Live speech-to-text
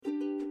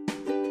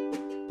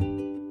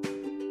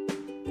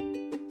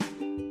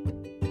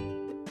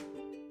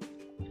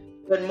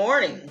Good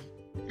morning.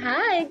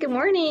 Hi, good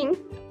morning.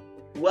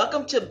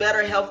 Welcome to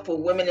Better Health for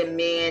Women and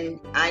Men.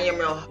 I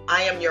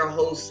am your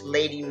host,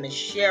 Lady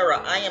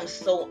Michera. I am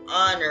so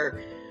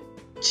honored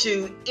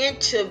to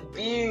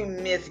interview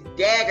Miss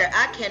Dagger.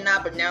 I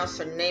cannot pronounce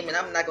her name, and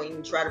I'm not going to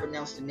even try to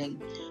pronounce the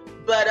name.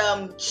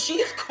 But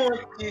she's going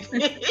to.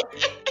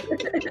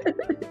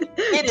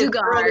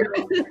 Dugar.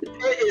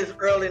 It is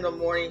early in the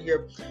morning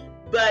here,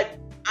 but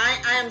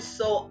I am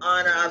so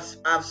honored.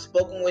 I've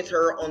spoken with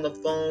her on the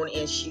phone,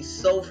 and she's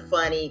so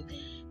funny.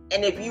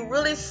 And if you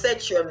really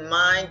set your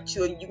mind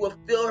to it, you will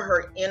feel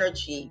her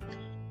energy.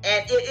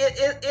 And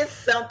it's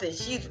something.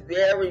 She's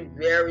very,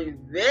 very,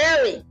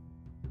 very,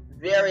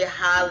 very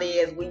highly,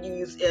 as we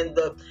use in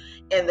the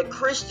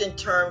Christian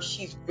term,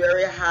 she's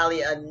very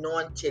highly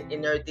anointed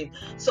and everything.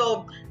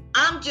 So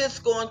I'm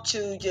just going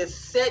to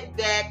just sit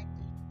back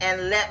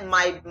and let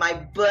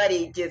my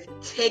buddy just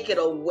take it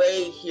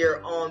away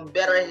here on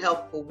Better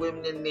Health for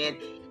Women and Men.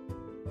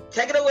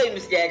 Take it away,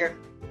 Miss Dagger.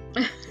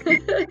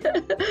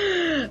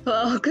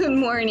 Well, good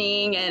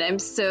morning, and I'm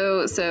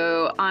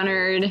so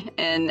honored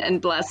and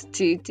blessed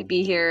to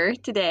be here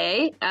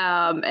today.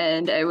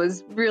 And I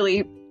was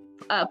really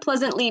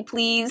pleasantly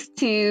pleased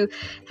to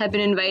have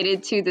been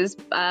invited to this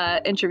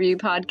interview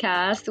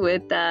podcast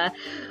with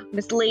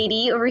Miss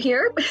Lady over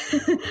here.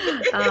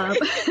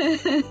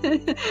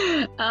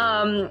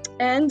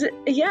 And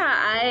yeah,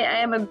 I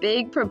am a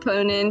big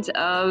proponent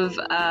of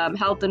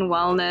health and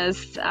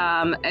wellness,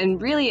 and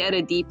really at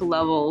a deep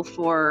level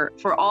for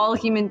all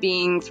human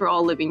beings, for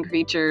all living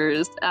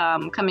creatures,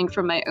 coming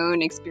from my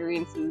own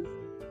experiences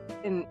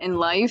in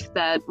life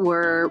that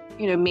were,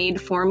 made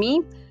for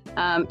me.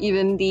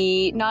 Even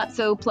the not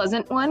so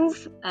pleasant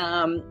ones,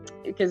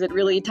 because it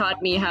really taught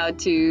me how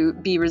to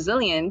be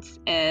resilient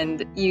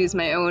and use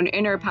my own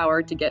inner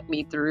power to get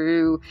me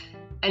through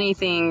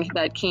anything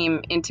that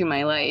came into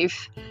my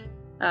life.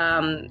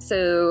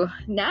 So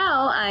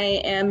now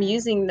I am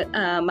using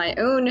my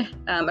own,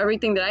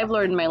 everything that I've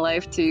learned in my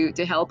life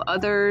to help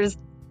others.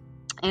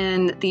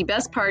 And the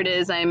best part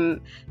is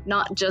I'm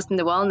not just in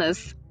the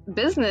wellness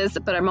business,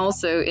 but I'm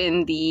also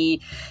in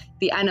the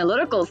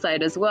analytical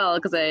side as well,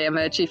 because I am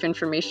a chief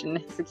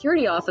information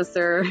security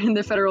officer in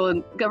the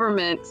federal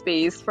government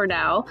space for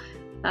now.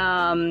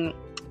 And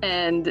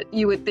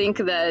you would think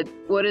that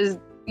what does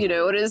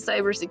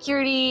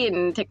cybersecurity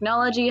and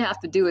technology have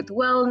to do with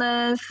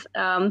wellness?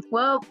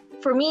 Well,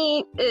 for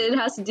me, it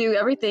has to do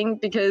everything,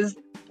 because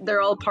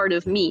they're all part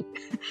of me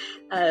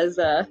as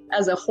a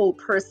whole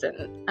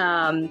person.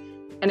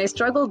 And I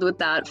struggled with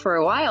that for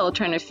a while,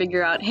 trying to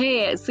figure out,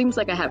 hey, it seems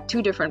like I have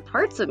two different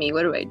parts of me.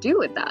 What do I do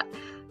with that?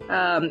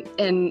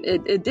 And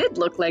it did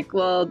look like,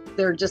 well,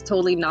 they're just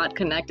totally not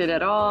connected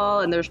at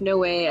all. And there's no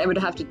way I would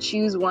have to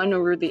choose one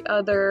over the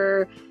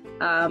other.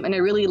 And I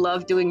really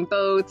love doing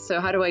both.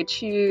 So how do I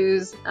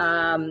choose?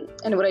 And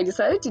what I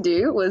decided to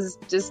do was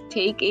just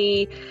take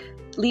a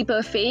leap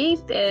of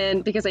faith,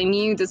 and because I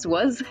knew this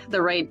was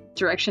the right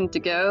direction to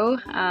go.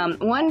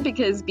 One,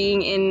 because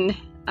being in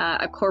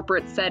a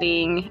corporate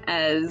setting,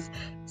 as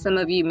some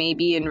of you may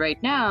be in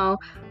right now,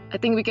 I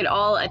think we could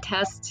all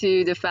attest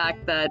to the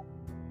fact that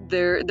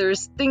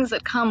there's things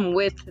that come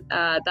with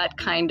that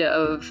kind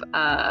of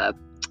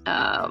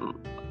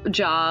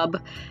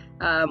job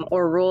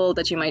or role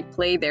that you might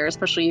play there,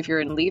 especially if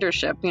you're in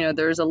leadership.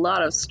 There's a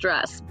lot of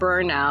stress,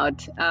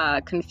 burnout,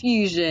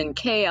 confusion,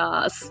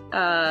 chaos,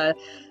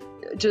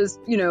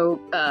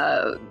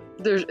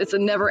 it's a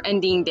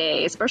never-ending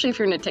day, especially if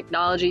you're in a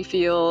technology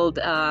field,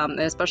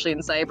 especially in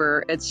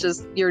cyber. It's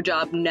just your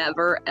job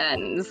never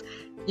ends.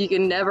 You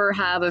can never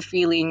have a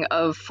feeling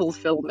of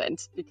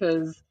fulfillment,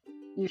 because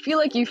you feel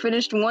like you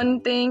finished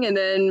one thing, and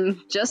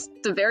then just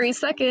the very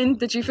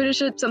second that you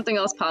finish it, something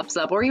else pops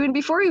up, or even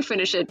before you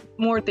finish it,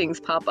 more things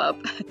pop up.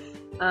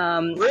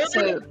 Really?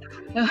 So,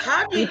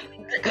 How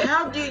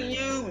do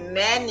you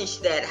manage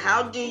that?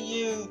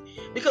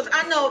 Because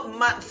I know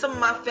some of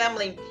my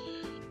family,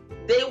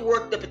 they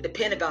worked up at the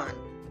Pentagon,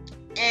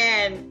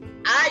 and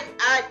I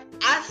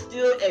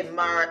still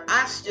admire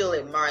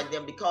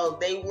them, because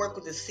they work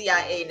with the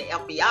CIA and the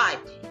FBI,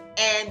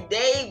 and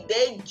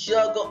they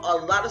juggle a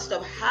lot of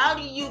stuff. How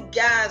do you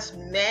guys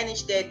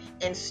manage that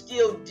and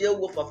still deal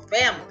with a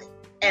family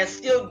and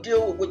still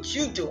deal with what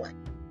you're doing?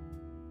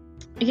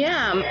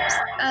 Yeah,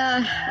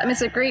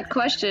 it's a great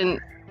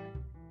question.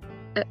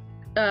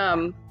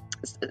 I'm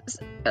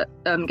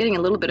getting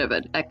a little bit of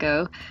an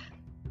echo.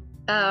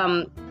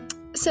 And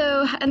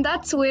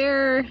that's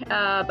where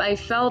I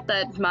felt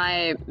that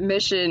my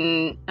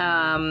mission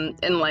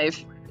in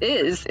life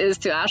is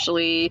to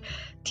actually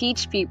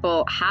teach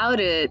people how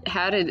to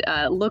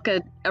look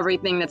at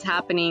everything that's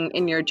happening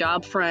in your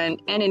job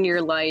front and in your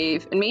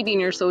life, and maybe in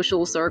your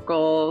social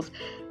circles,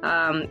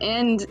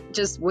 and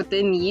just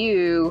within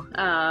you.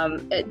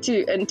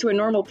 To a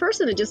normal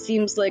person, it just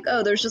seems like,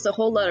 oh, there's just a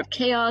whole lot of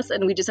chaos,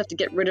 and we just have to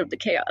get rid of the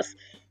chaos.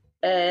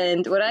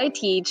 And what I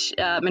teach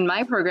in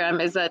my program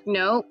is that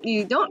no,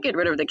 you don't get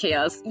rid of the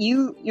chaos.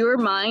 Your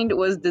mind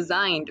was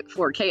designed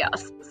for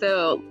chaos.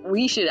 So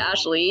we should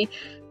actually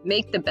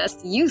make the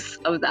best use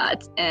of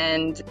that.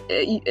 And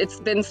it's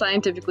been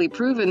scientifically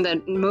proven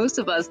that most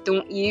of us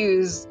don't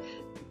use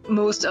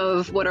most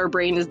of what our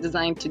brain is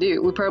designed to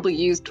do. We probably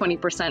use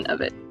 20% of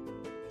it.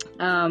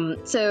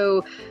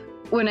 So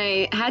when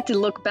I had to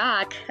look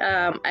back,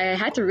 I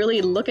had to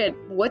really look at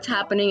what's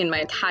happening in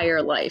my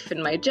entire life,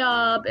 in my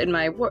job, in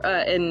my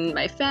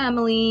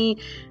family,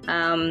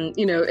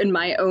 in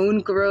my own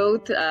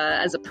growth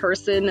as a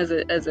person,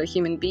 as a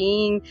human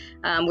being,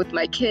 with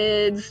my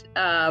kids,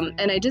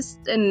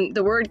 and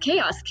the word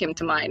chaos came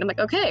to mind. I'm like,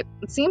 okay,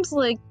 it seems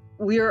like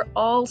we're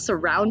all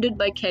surrounded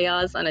by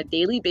chaos on a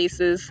daily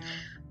basis.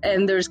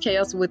 And there's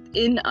chaos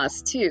within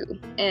us too.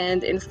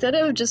 And instead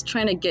of just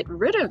trying to get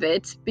rid of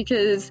it,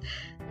 because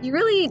you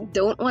really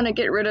don't want to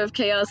get rid of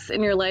chaos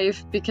in your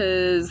life,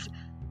 because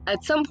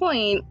at some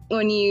point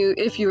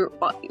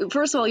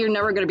first of all, you're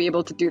never going to be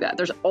able to do that.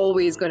 There's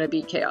always going to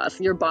be chaos.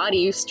 Your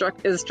body is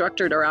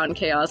structured around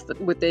chaos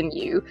within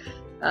you.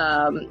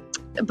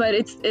 But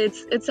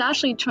it's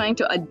actually trying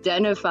to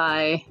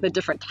identify the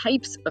different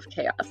types of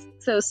chaos.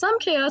 So some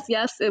chaos,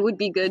 yes, it would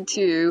be good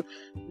to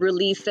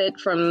release it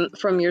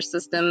from your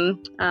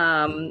system,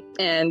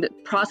 and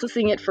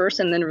processing it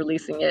first and then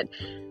releasing it.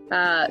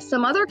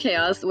 Some other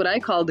chaos, what I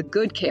call the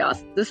good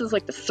chaos. This is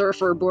like the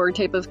surfer board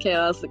type of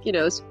chaos. Like,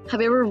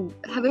 have you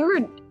ever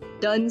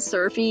done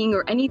surfing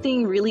or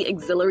anything really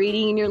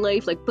exhilarating in your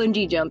life, like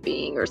bungee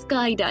jumping or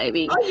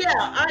skydiving? Oh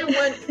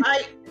yeah,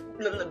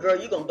 Look, girl,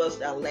 you're gonna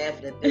bust out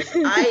laughing at this.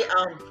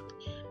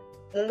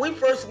 When we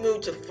first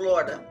moved to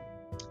Florida,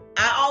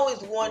 I always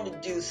wanted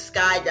to do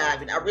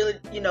skydiving. I really,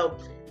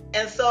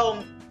 and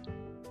so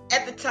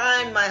at the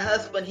time, my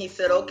husband, he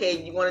said, okay,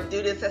 you want to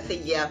do this? I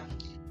said, yeah.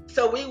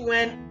 So we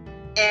went,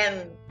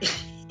 and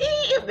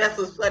that's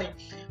what's funny.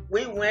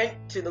 We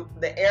went to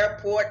the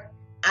airport.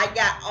 I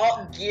got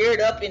all geared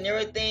up and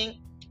everything.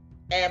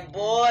 And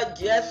boy,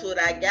 just when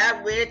I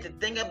got ready to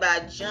think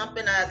about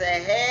jumping, I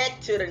said,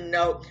 heck to the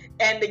no.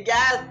 And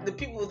the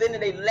people was in there,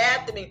 they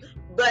laughed at me.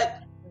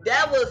 But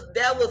that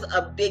was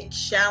a big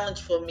challenge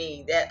for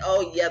me.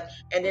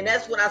 And then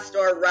that's when I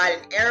started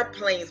riding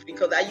airplanes,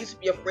 because I used to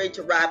be afraid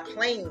to ride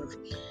planes.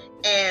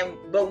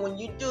 But when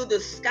you do the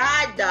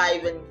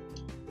skydiving,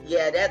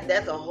 yeah,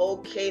 that's a whole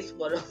case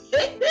for the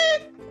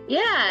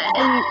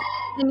Yeah,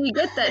 and you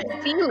get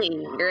that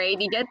feeling, right?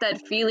 You get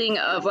that feeling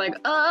of like,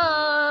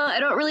 I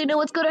don't really know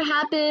what's going to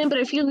happen, but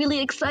I feel really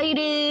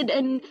excited,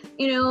 and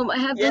I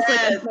have this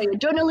like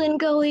adrenaline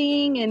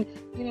going, and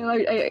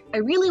I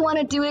really want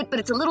to do it, but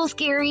it's a little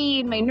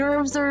scary, and my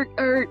nerves are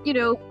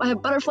I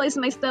have butterflies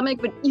in my stomach,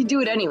 but you do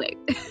it anyway.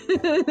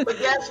 But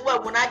guess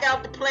what? When I got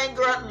off the plane,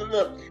 girl,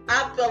 look,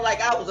 I felt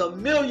like I was a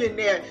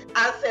millionaire.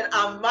 I said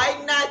I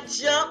might not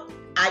jump.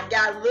 I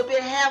got a little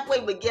bit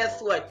halfway, but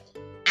guess what?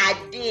 I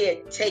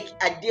did take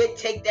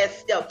that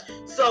step.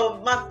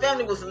 So my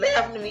family was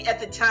laughing at me at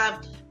the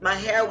time. My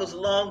hair was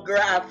long,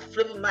 girl. I was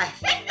flipping my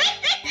hair.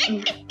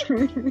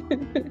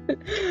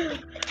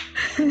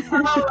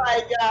 Oh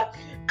my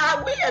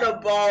God. We had a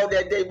ball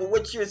that day, but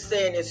what you're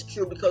saying is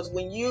true, because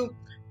when you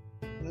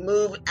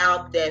move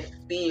out that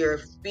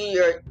fear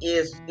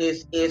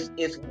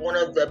is one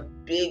of the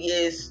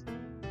biggest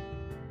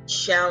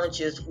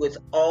challenges with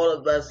all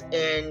of us,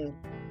 and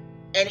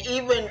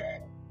even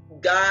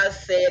God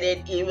said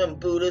it, even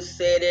Buddha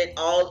said it,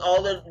 all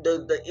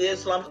the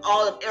Islam,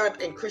 all of Arab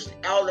and Christian,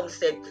 all of them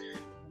said,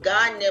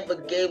 God never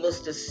gave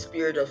us the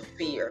spirit of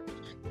fear.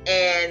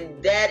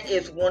 And that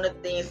is one of the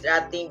things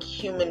that I think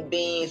human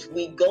beings,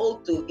 we go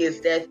through,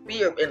 is that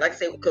fear. And like I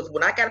said, because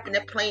when I got up in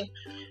that plane,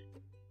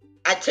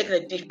 I taken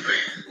a deep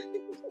breath.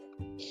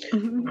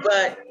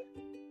 But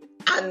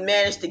I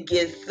managed to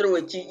get through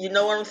it. You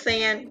know what I'm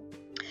saying?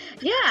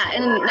 Yeah,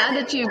 and now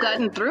that you've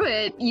gotten through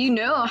it, you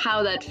know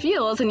how that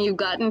feels, and you've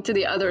gotten to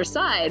the other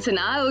side. So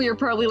now you're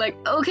probably like,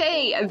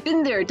 okay, I've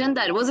been there, done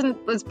that. It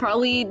was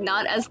probably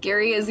not as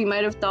scary as you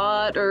might have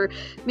thought, or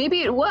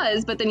maybe it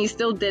was, but then you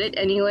still did it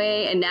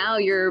anyway. And now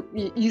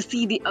you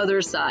see the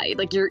other side.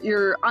 Like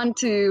you're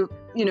onto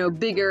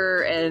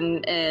bigger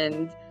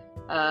and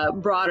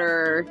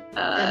broader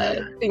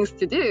things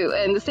to do.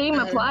 And the same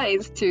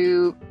applies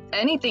to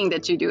anything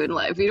that you do in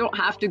life. You don't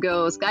have to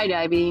go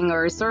skydiving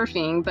or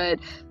surfing, but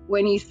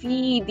when you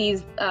see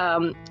these,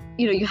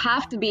 you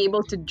have to be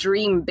able to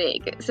dream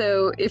big.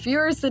 So if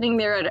you're sitting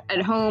there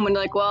at home and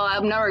like, well,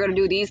 I'm never going to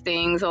do these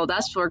things. Oh,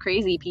 that's for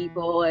crazy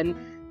people. And,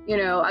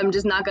 I'm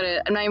not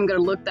even going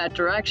to look that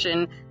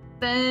direction.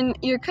 Then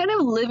you're kind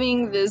of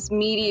living this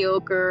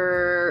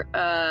mediocre,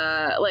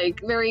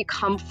 very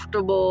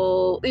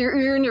comfortable,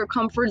 you're in your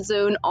comfort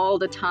zone all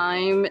the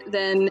time.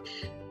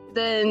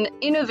 Then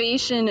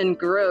innovation and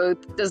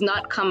growth does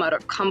not come out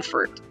of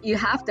comfort. You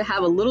have to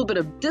have a little bit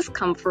of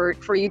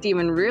discomfort for you to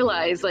even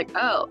realize, like,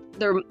 oh,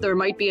 there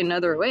might be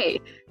another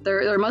way.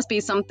 There must be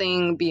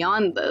something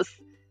beyond this.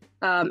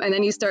 and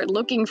then you start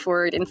looking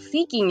for it and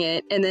seeking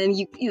it, and then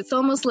it's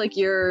almost like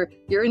you're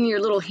in your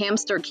little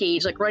hamster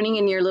cage, like running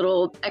in your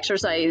little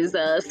exercise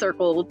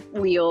circle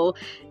wheel,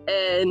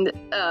 and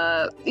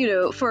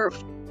for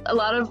a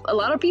lot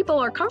of people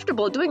are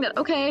comfortable doing that.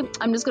 Okay,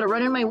 I'm just gonna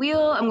run in my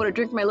wheel, I'm gonna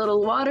drink my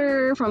little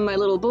water from my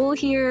little bowl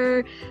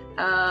here,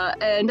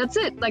 and that's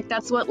it. Like,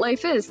 that's what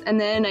life is. And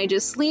then I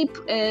just sleep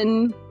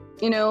and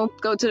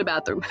go to the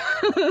bathroom.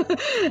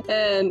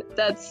 And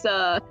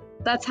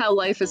that's how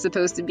life is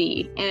supposed to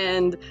be.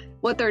 And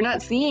what they're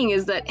not seeing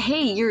is that,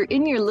 hey, you're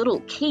in your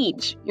little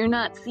cage. You're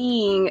not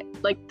seeing,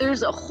 like,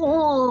 there's a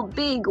whole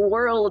big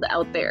world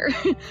out there.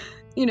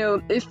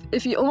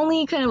 If you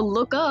only kind of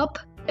look up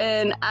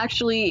and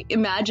actually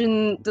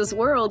imagine this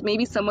world,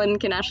 maybe someone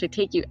can actually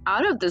take you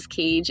out of this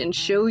cage and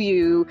show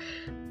you,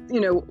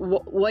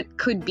 what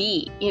could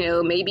be.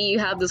 Maybe you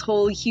have this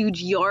whole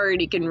huge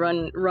yard you can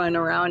run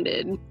around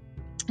in.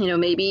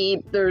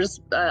 Maybe there's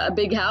a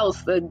big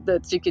house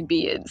that you could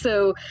be in.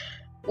 So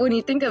when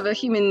you think of a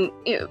human,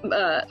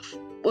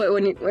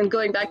 when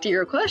going back to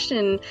your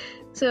question,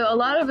 so a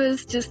lot of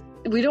us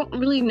we don't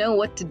really know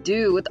what to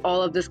do with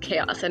all of this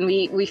chaos, and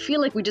we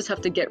feel like we just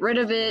have to get rid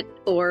of it,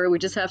 or we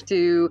just have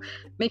to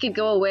make it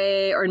go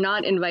away, or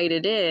not invite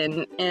it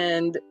in.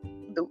 And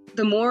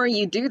the more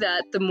you do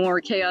that, the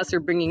more chaos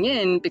you're bringing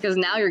in, because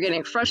now you're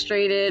getting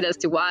frustrated as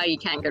to why you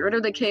can't get rid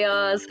of the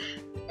chaos.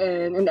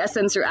 And in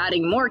essence, you're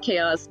adding more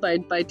chaos by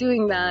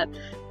doing that.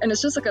 And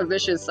it's just like a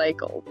vicious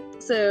cycle.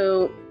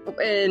 So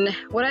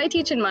what I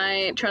teach in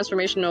my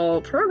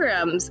transformational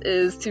programs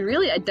is to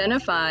really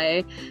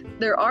identify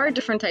there are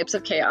different types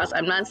of chaos.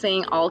 I'm not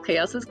saying all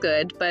chaos is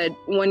good, but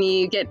when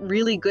you get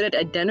really good at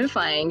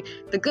identifying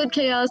the good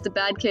chaos, the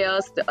bad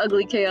chaos, the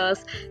ugly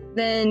chaos,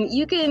 then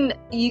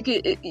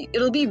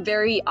it'll be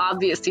very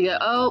obvious to you.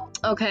 Oh,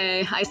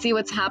 okay, I see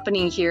what's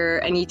happening here.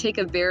 And you take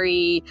a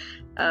very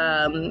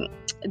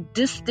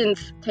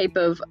distance type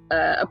of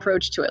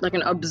approach to it, like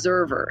an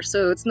observer.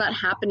 So it's not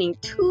happening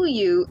to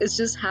you, it's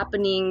just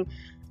happening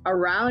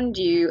around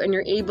you, and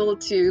you're able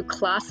to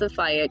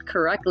classify it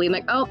correctly.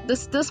 Like, oh,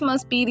 this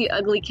must be the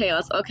ugly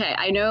chaos. Okay,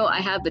 I know I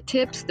have the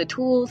tips, the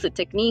tools, the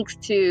techniques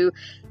to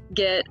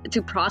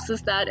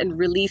process that and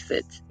release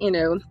it,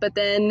 But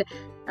then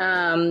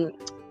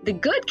the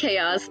good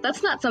chaos,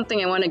 that's not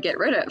something I want to get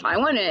rid of. I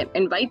want to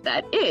invite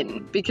that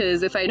in,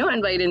 because if I don't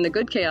invite in the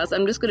good chaos,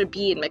 I'm just going to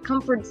be in my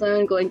comfort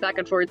zone, going back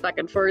and forth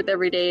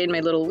every day in my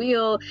little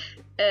wheel.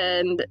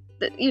 And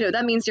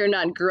that means you're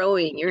not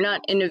growing, you're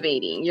not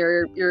innovating,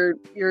 you're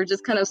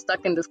just kind of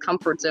stuck in this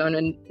comfort zone,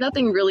 and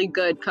nothing really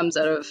good comes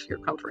out of your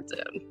comfort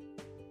zone.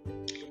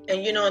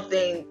 And I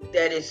think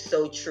that is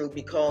so true,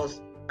 because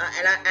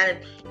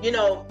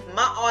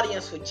my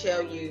audience would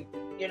tell you,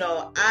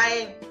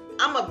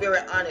 I'm a very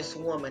honest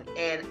woman,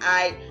 and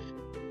I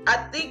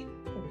think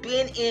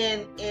being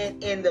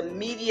in the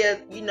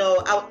media,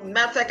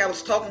 matter of fact, I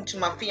was talking to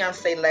my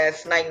fiance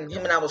last night, and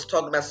him and I was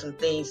talking about some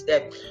things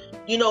that,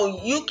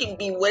 you can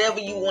be whatever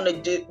you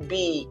want to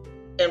be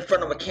in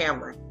front of a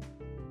camera.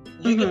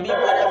 You can be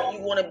whatever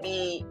you want to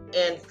be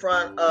in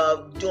front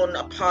of doing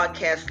a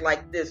podcast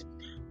like this.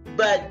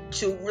 But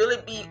to really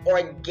be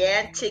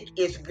organic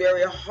is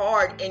very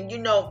hard. And,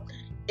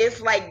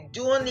 it's like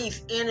doing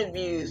these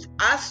interviews.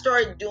 I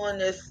started doing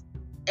this,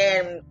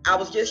 and I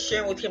was just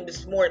sharing with him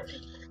this morning.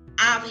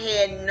 I've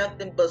had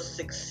nothing but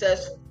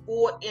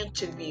successful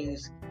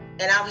interviews,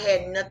 and I've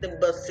had nothing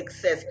but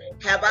success.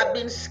 Have I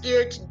been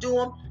scared to do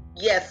them?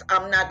 Yes,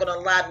 I'm not going to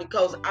lie,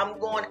 because I'm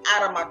going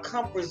out of my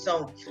comfort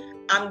zone.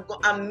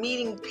 I'm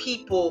meeting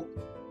people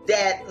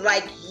that,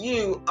 like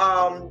you,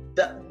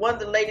 one of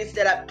the ladies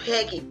that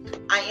Peggy,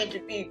 I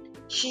interviewed,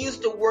 she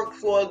used to work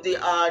for the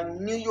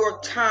New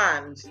York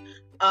Times.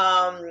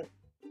 The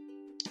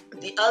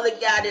other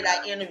guy that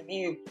I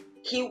interviewed,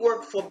 he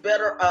worked for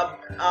Better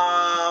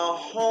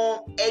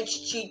Home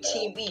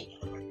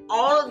HGTV.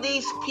 All of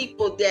these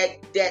people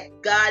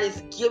that God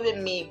is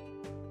giving me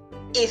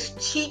is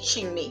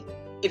teaching me,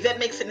 if that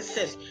makes any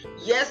sense.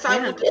 Yes,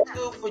 I went to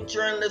school for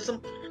journalism,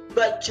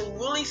 but to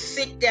really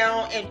sit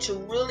down and to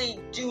really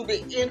do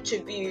the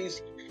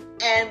interviews,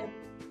 and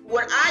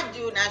what I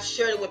do, and I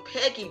shared it with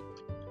Peggy,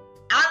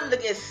 I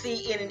look at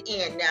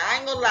CNN. Now, I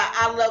ain't gonna lie,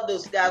 I love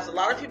those guys. A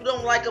lot of people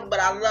don't like them, but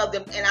I love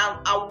them. And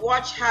I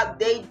watch how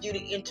they do the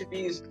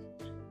interviews.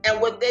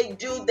 And what they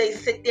do, they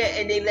sit there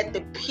and they let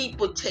the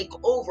people take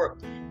over.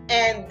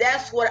 And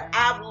that's what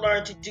I've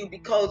learned to do,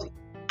 because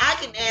I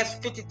can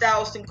ask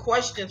 50,000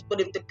 questions, but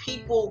if the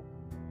people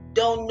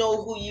don't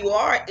know who you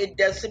are, it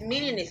doesn't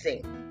mean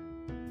anything.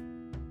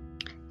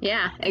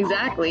 Yeah,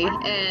 exactly.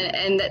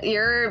 And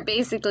you're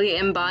basically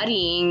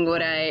embodying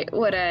what I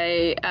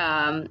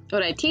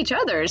teach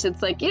others.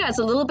 It's like, it's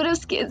a little bit of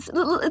it's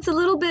a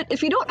little bit,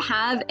 if you don't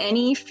have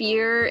any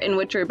fear in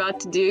what you're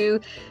about to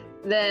do,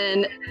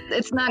 then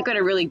it's not going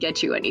to really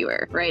get you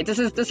anywhere, right? This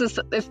is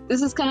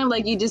kind of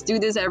like you just do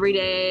this every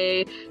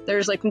day.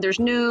 There's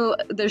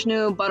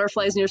no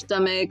butterflies in your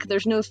stomach.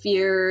 There's no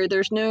fear.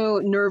 There's no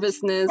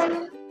nervousness.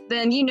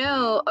 then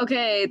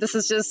okay, this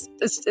is just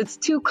it's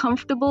too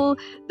comfortable.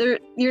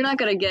 You're not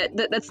gonna get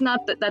that. That's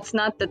not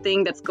the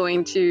thing that's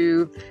going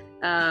to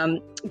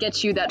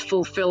get you that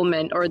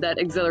fulfillment or that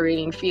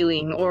exhilarating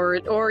feeling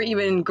or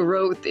even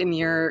growth in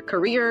your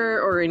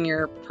career or in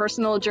your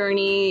personal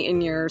journey, in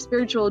your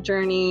spiritual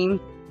journey.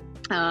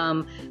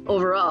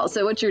 Overall.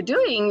 So what you're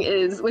doing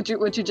is what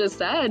you just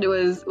said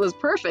was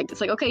perfect. It's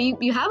like, okay,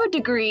 you have a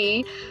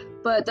degree,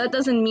 but that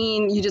doesn't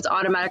mean you just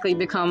automatically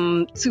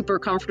become super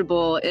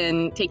comfortable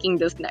in taking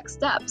this next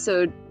step.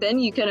 So then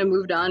you kind of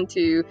moved on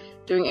to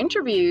doing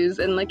interviews,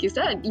 and like you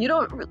said, you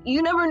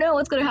never know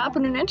what's going to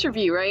happen in an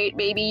interview, right?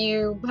 Maybe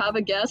you have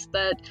a guest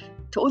that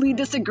totally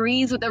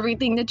disagrees with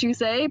everything that you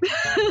say.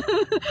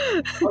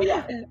 Oh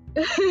yeah.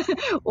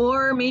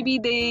 Or maybe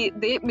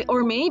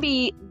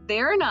maybe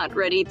they're not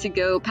ready to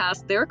go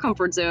past their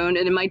comfort zone,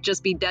 and it might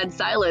just be dead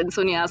silence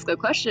when you ask a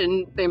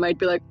question. They might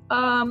be like,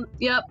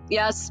 yep,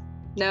 yes,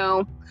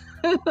 no.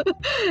 There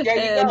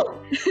you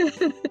go.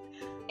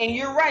 And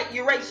you're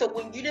right. So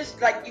when you just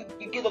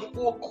you give a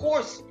full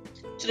course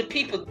to the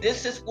people,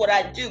 this is what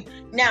I do.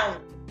 Now,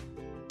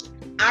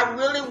 I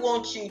really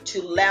want you to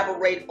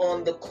elaborate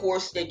on the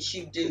course that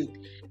you do,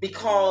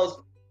 because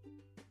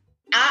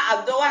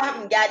although I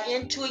haven't got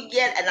into it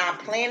yet, and I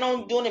plan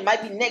on doing it,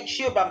 might be next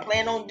year, but I'm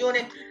planning on doing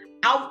it.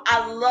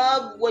 I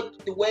love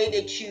the way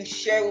that you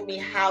share with me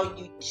how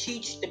you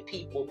teach the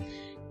people,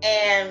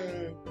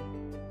 and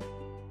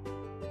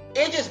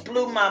it just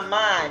blew my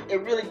mind.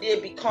 It really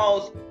did,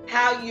 because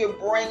how you're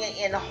bringing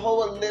in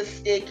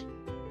holistic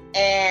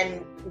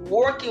and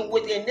working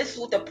with it. And this is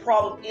what the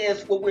problem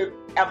is, what we're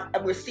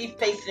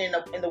facing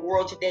in the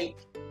world today,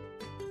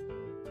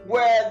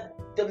 where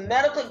the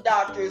medical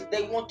doctors,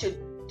 they want to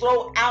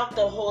throw out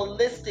the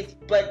holistic,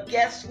 but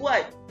guess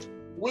what?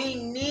 We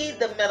need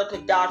the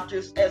medical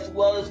doctors as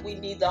well as we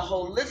need the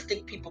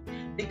holistic people,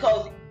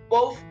 because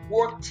both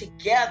work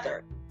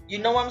together. You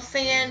know what I'm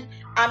saying?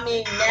 I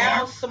mean,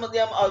 now some of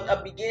them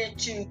are beginning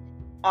to,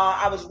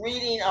 I was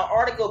reading an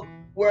article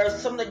where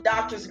some of the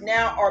doctors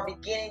now are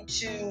beginning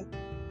to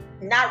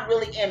not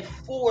really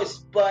enforce,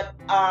 but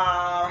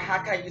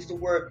how can I use the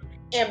word?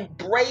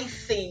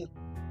 Embracing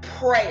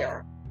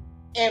prayer,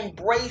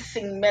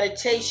 embracing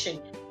meditation.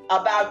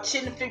 About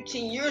 10 to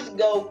 15 years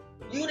ago,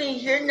 you didn't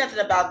hear nothing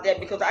about that,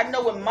 because I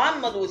know when my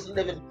mother was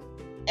living,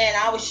 and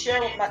I was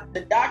sharing with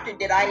the doctor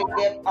that I had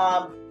get,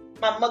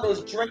 my mother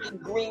was drinking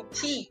green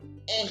tea,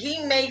 and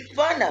he made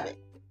fun of it.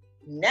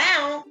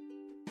 Now,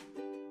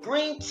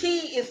 green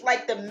tea is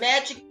like the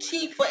magic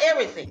tea for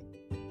everything.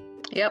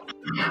 Yep.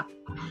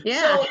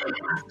 Yeah.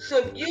 So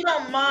if you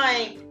don't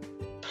mind,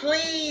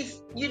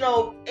 please,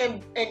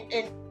 and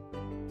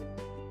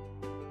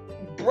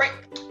break.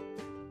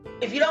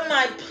 If you don't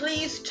mind,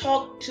 please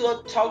talk to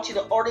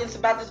the audience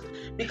about this,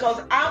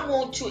 because I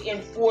want to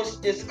enforce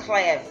this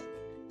class.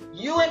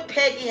 You and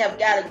Peggy have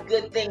got a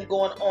good thing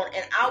going on,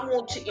 and I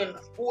want to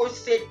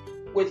enforce it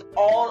with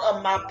all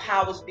of my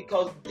powers,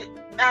 because,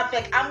 matter of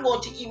fact, I'm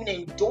going to even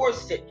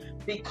endorse it,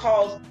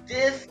 because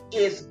this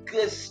is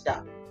good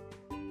stuff.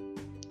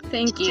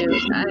 Thank you.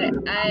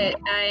 I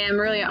am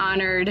really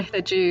honored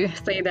that you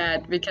say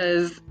that,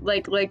 because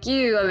like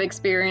you, I've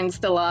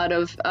experienced a lot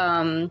of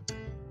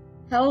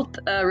health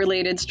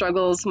related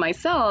struggles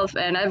myself,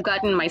 and I've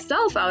gotten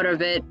myself out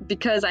of it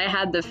because I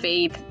had the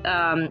faith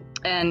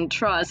and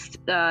trust,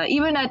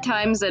 even at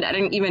times that I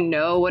didn't even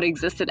know what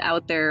existed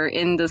out there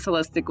in this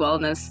holistic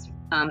wellness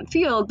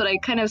field. But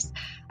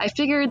I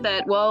figured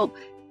that, well,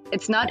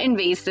 it's not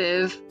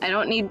invasive. I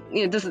don't need,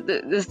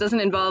 this doesn't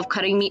involve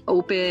cutting me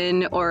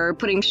open or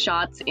putting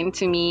shots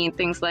into me,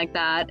 things like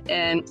that.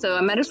 And so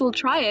I might as well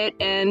try it.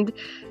 And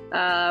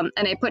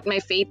I put my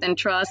faith and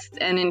trust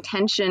and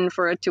intention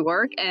for it to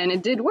work, and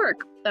it did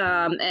work.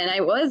 And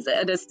I was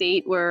at a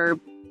state where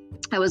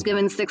I was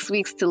given 6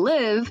 weeks to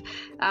live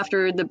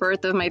after the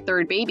birth of my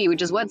third baby,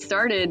 which is what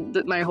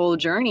started my whole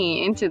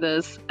journey into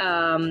this,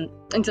 into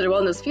the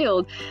wellness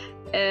field.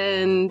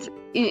 And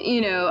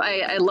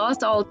I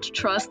lost all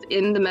trust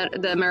in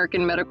the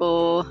American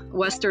medical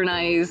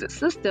westernized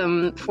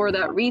system for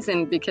that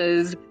reason,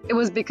 because it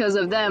was because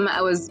of them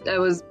I was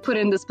put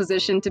in this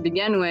position to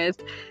begin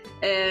with.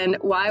 And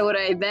why would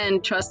I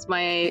then trust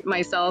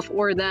myself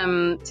or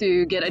them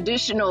to get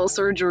additional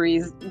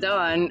surgeries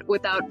done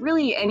without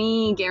really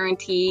any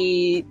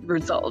guaranteed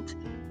result?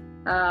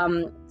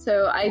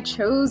 So I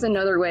chose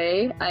another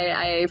way.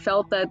 I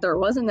felt that there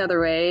was another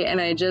way, and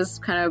I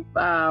just kind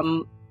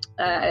of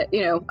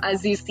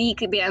as you seek,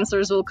 the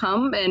answers will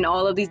come, and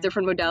all of these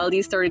different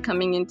modalities started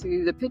coming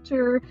into the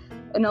picture.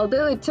 And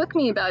although it took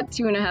me about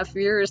 2.5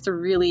 years to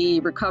really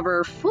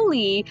recover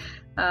fully,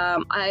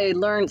 I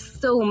learned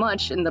so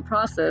much in the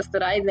process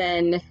that I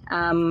then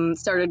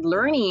started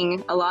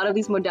learning a lot of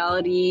these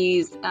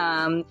modalities,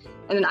 and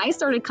then I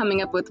started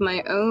coming up with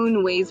my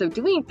own ways of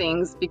doing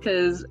things,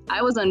 because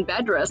I was on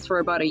bed rest for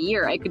about a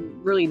year. I could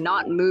really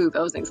not move.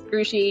 I was in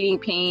excruciating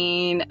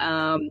pain.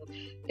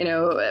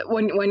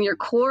 When your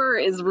core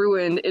is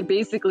ruined, it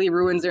basically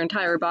ruins your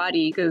entire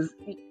body, because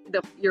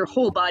your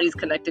whole body's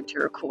connected to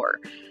your core.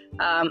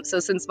 So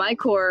since my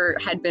core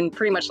had been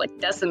pretty much like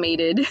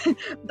decimated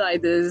by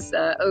this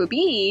OB,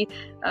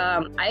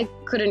 I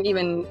couldn't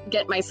even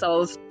get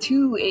myself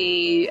to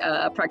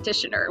a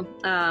practitioner.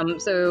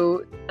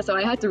 So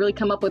I had to really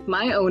come up with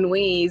my own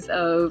ways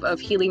of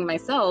healing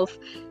myself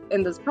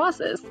in this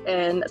process.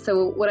 And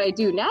so what I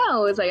do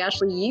now is I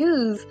actually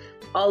use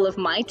all of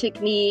my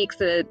techniques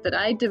that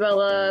I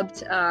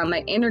developed.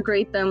 I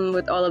integrate them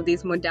with all of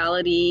these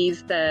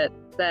modalities that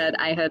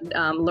I had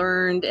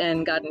learned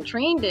and gotten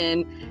trained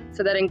in.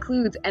 So that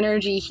includes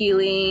energy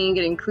healing.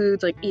 It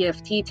includes like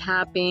EFT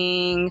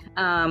tapping,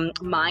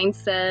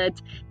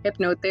 mindset,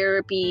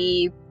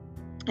 hypnotherapy,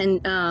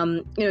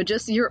 and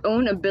just your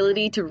own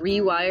ability to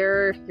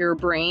rewire your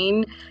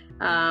brain.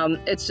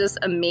 It's just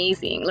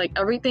amazing. Like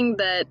everything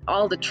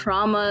all the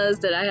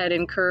traumas that I had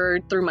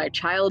incurred through my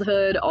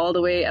childhood all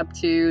the way up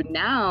to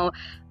now,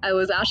 I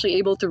was actually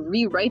able to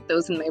rewrite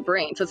those in my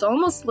brain. So it's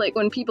almost like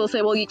when people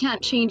say, well, you can't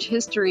change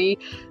history.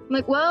 I'm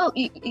like, well,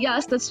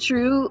 yes, that's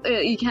true.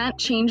 You can't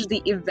change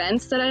the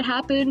events that had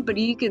happened, but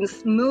you can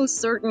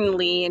most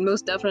certainly and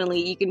most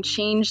definitely, you can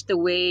change the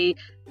way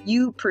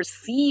you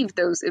perceive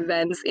those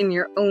events in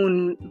your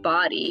own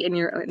body, in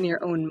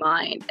your own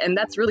mind. And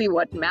that's really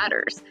what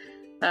matters.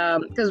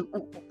 Because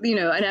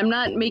and I'm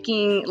not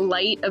making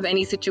light of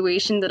any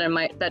situation that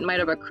might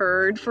have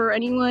occurred for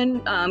anyone.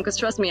 Because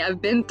trust me,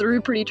 I've been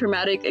through pretty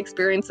traumatic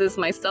experiences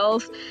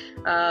myself,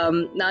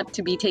 not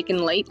to be taken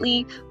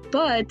lightly.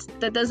 But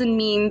that doesn't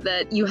mean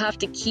that you have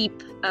to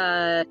keep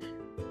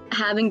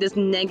having this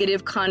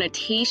negative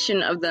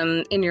connotation of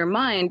them in your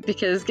mind.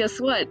 Because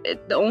guess what?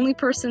 The only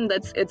person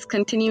it's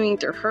continuing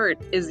to hurt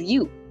is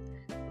you.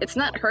 It's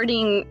not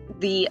hurting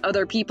the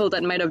other people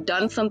that might have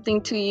done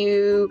something to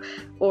you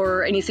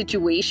or any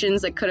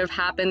situations that could have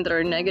happened that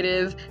are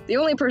negative. The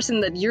only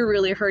person that you're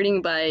really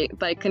hurting by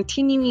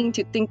continuing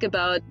to think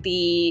about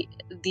these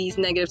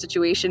negative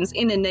situations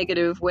in a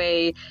negative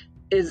way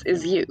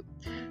is you.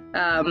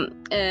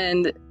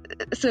 And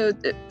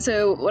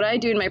so what I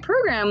do in my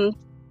program,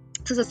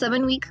 so it's a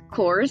 7-week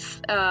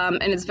course,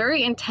 and it's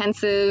very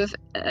intensive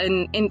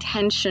and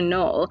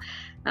intentional,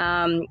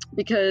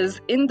 because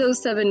in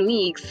those 7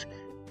 weeks,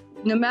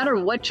 no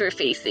matter what you're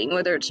facing,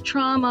 whether it's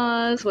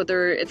traumas,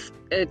 whether it's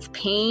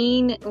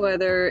pain,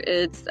 whether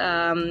it's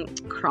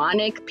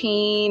chronic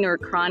pain or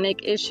chronic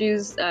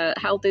issues,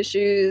 health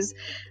issues,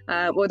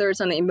 whether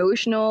it's on the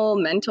emotional,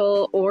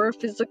 mental, or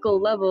physical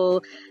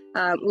level,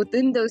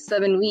 within those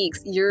 7 weeks,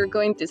 you're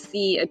going to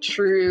see a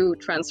true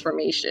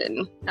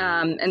transformation.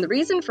 And the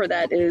reason for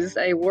that is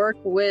I work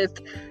with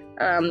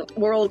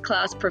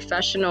world-class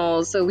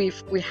professionals. So we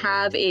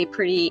have a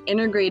pretty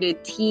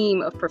integrated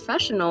team of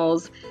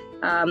professionals,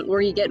 where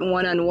you get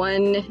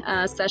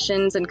one-on-one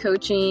sessions and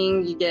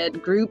coaching, you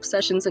get group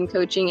sessions and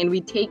coaching, and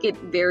we take it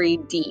very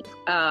deep.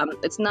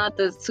 It's not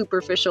the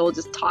superficial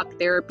just talk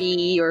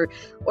therapy or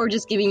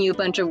just giving you a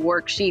bunch of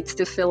worksheets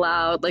to fill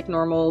out like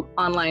normal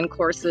online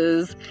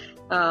courses.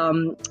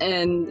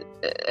 And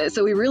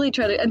so we really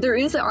try to, and there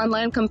is an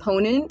online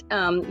component,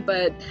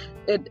 but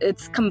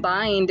it's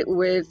combined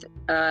with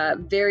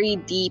very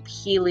deep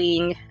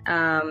healing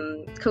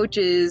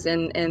coaches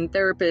and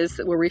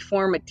therapists, where we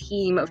form a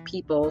team of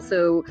people.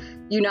 So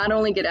you not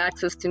only get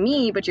access to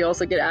me, but you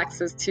also get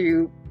access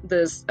to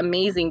this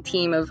amazing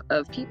team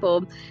of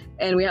people.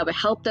 And we have a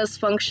help desk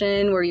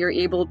function where you're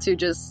able to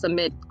just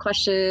submit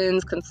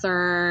questions,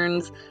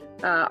 concerns,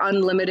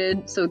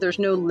 unlimited. So there's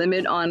no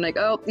limit on like,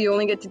 oh, you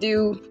only get to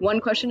do one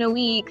question a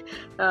week.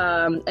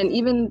 And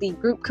even the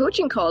group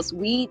coaching calls,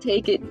 we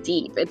take it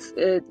deep.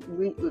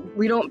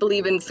 We don't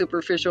believe in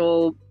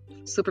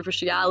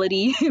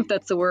superficiality, if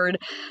that's a word.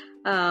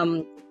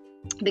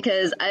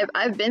 Because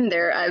I've been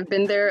there.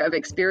 I've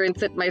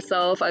experienced it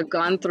myself. I've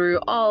gone through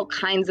all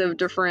kinds of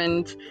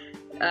different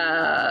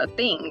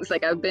things.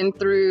 Like I've been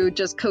through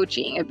just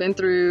coaching. I've been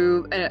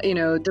through,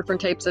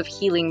 different types of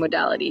healing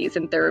modalities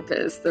and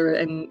therapists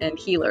and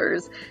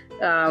healers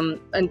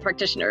and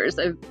practitioners.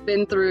 I've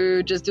been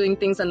through just doing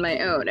things on my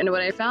own. And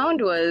what I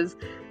found was,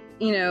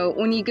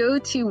 when you go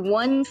to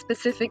one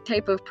specific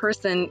type of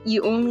person,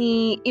 you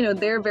only,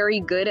 they're very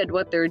good at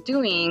what they're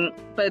doing,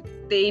 but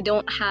they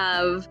don't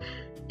have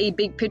a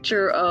big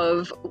picture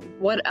of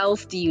what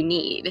else do you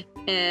need.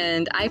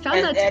 And I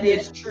found that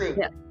is true.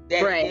 Yeah,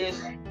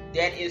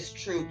 That is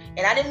true.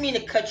 And I didn't mean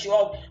to cut you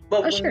off,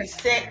 but when sure. you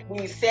said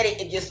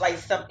it just like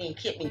something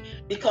hit me,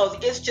 because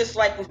it's just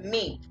like with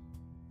me.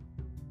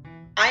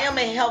 I am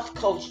a health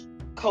coach,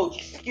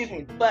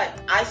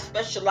 but I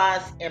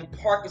specialize in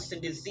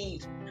Parkinson's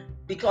disease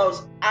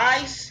because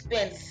I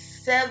spent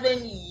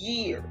 7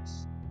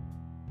 years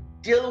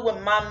dealing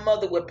with my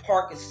mother with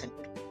Parkinson's.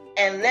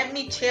 And let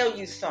me tell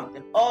you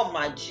something. Oh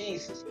my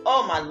Jesus.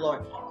 Oh my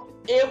Lord.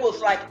 It was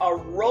like a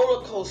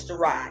roller coaster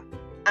ride.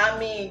 I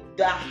mean,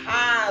 the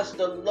highs,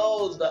 the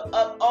lows, the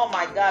up. Oh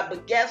my God.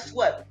 But guess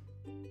what?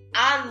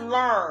 I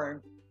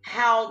learned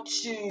how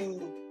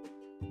to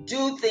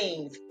do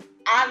things.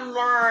 I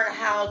learned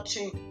how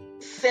to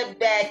sit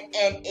back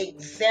and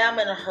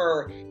examine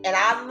her. And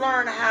I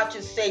learned how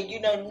to say,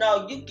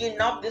 no, you're getting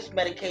off this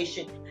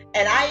medication.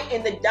 And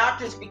in the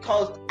doctors,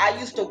 because I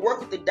used to work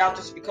with the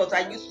doctors, because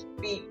I used to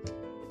be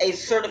a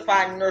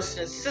certified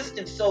nursing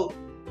assistant. So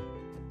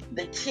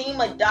the team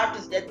of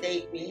doctors that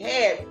we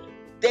had,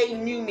 they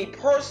knew me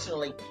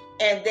personally,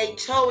 and they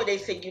told me, they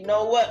said, you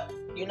know what,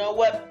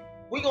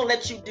 we're gonna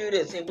let you do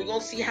this, and we're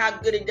gonna see how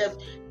good it does.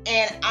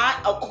 And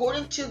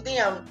according to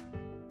them,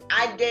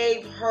 I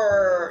gave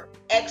her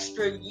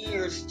extra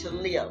years to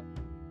live.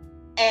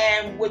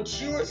 And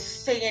what you're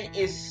saying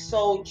is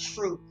so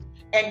true.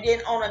 And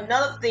then on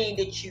another thing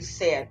that you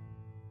said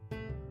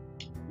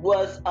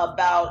was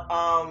about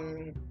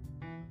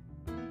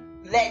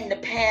letting the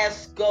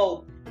past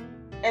go.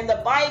 And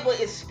the Bible,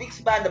 it speaks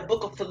about in the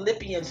book of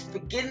Philippians,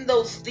 forgetting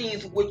those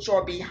things which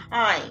are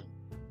behind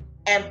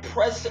and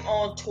pressing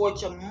on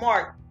towards your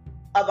mark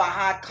of a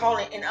high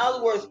calling. In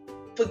other words,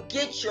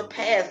 forget your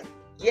past.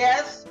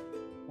 Yes,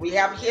 we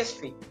have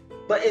history,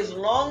 but as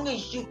long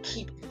as you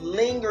keep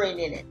lingering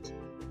in it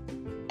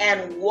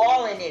and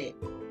walling in it,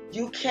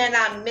 you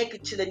cannot make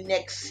it to the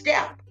next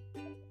step.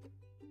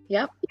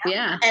 Yep.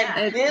 Yeah.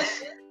 And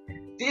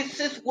this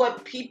is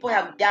what people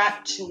have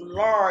got to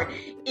learn.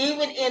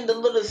 Even in the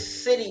little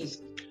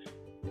cities,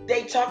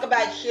 they talk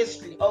about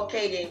history.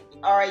 Okay,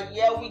 then, all right,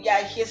 yeah, we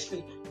got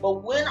history.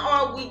 But when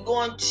are we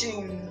going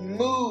to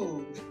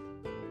move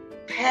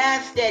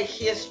past that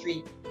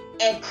history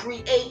and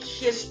create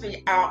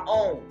history our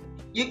own?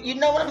 You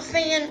know what I'm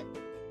saying?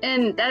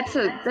 And that's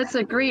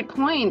a great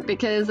point,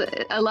 because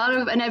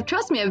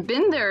trust me, I've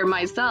been there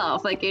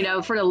myself, like,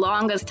 for the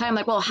longest time,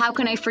 like, well, how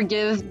can I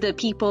forgive the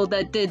people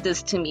that did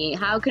this to me?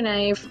 How can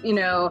I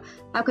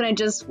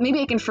just, maybe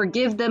I can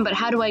forgive them, but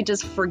how do I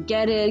just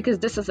forget it? Because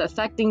this is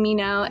affecting me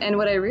now. And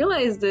what I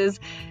realized is,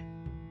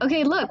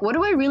 okay, look, what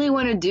do I really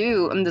want to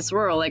do in this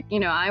world? Like,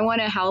 I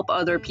want to help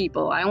other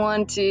people. I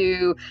want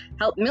to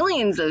help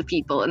millions of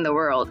people in the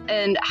world.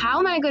 And how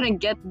am I going to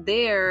get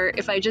there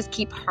if I just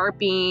keep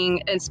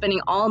harping and spending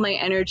all my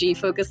energy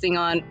focusing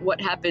on what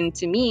happened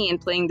to me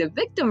and playing the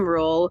victim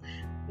role?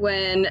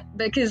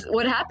 Because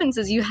what happens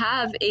is you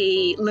have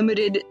a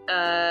limited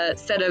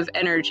set of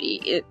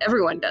energy.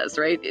 Everyone does,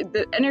 right?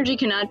 The energy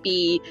cannot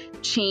be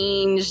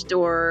changed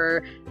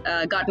or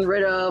gotten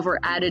rid of or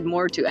added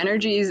more to.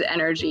 Energy is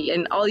energy,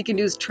 and all you can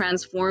do is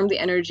transform the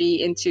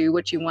energy into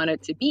what you want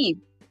it to be,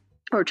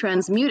 or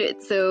transmute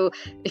it. So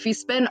if you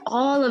spend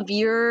all of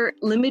your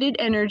limited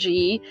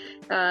energy,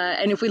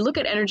 and if we look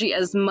at energy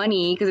as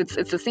money, because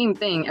it's the same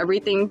thing,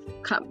 everything,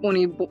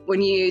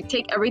 when you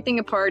take everything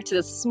apart to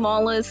the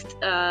smallest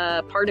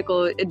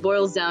particle, it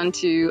boils down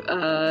to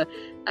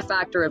a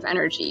factor of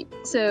energy.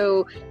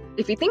 So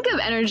if you think of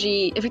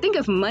energy, if you think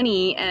of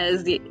money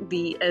as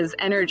as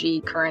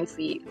energy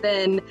currency,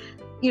 then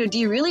do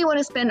you really want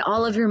to spend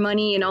all of your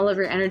money and all of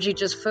your energy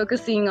just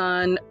focusing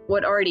on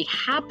what already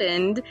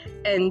happened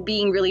and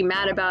being really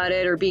mad about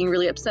it or being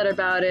really upset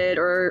about it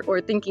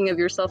or thinking of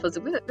yourself as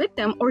a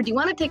victim? Or do you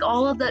want to take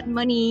all of that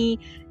money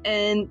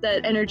and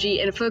that energy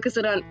and focus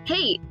it on,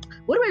 hey,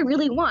 what do I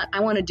really want? I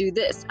want to do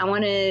this. I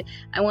want to,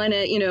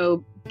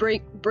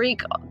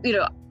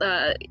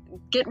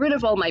 get rid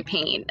of all my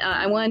pain.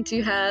 I want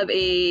to have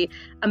a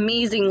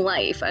amazing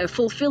life, a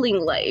fulfilling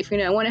life.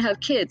 I want to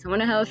have kids. I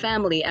want to have a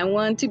family. I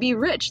want to be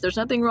rich. There's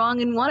nothing wrong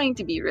in wanting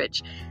to be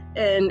rich.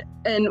 And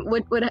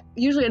what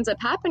usually ends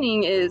up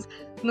happening is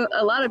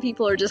a lot of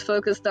people are just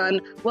focused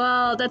on,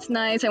 well, that's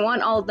nice, I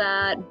want all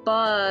that,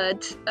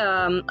 but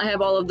I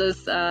have all of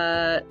this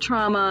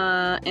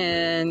trauma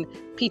and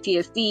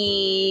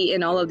PTSD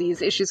and all of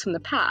these issues from the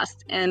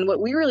past. And what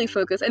we really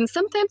focus, and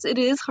sometimes it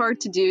is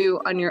hard to do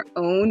on your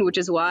own, which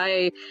is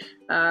why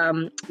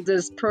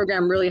this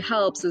program really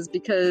helps, is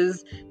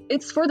because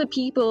it's for the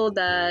people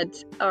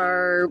that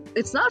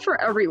it's not for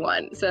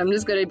everyone. So I'm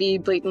just going to be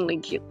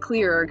blatantly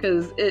clear,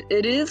 because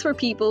it is for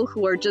people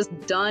who are just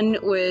done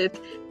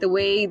with the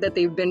way that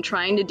they've been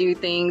trying to do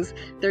things.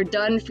 They're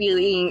done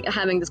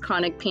having this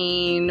chronic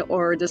pain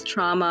or this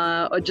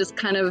trauma, or just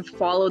kind of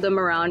follow them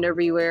around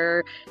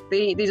everywhere.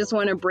 They just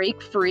want to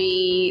break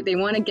free. They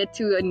want to get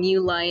to a new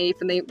life,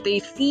 and they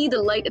see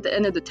the light at the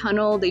end of the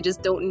tunnel. They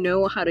just don't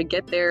know how to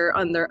get there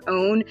on their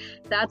own.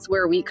 That's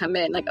where we come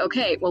in. Like,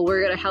 okay, well, we're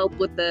going to help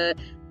with the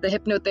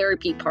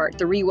hypnotherapy part,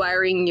 the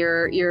rewiring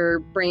your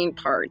brain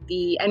part,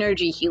 the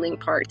energy healing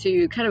part,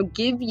 to kind of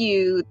give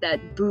you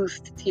that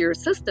boost to your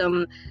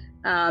system,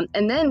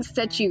 and then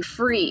set you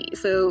free.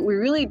 So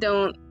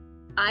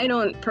I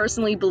don't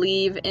personally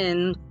believe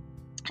in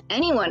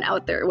anyone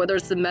out there, whether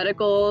it's the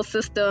medical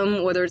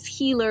system, whether it's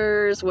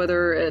healers,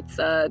 whether it's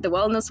the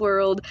wellness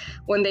world,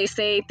 when they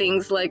say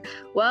things like,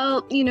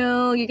 well, you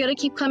got to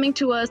keep coming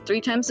to us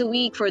 3 times a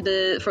week for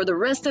the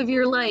rest of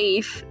your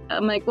life.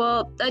 I'm like,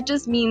 well, that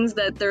just means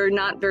that they're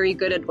not very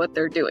good at what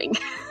they're doing.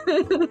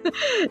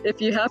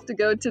 If you have to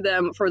go to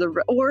them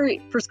or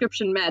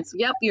prescription meds,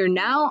 yep, you're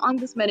now on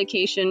this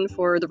medication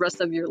for the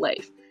rest of your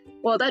life.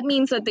 Well, that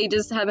means that they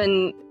just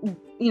haven't,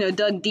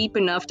 dug deep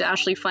enough to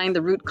actually find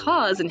the root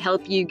cause and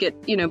help you get,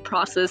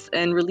 process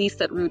and release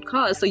that root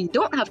cause, so you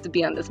don't have to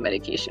be on this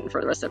medication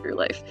for the rest of your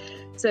life.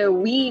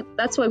 So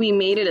that's why we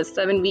made it a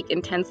 7-week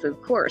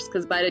intensive course,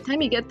 because by the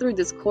time you get through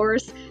this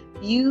course,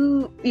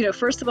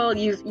 first of all,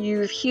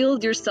 you've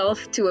healed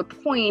yourself to a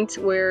point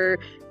where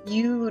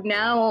you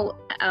now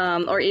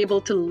are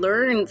able to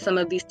learn some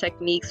of these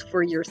techniques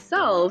for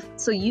yourself,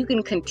 so you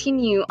can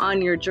continue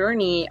on your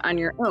journey on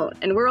your own.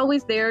 And we're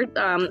always there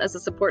as a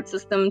support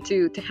system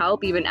to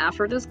help even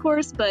after this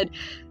course, but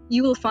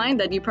you will find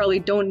that you probably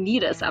don't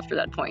need us after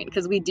that point,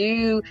 because we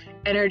do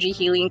energy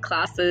healing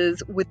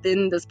classes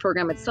within this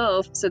program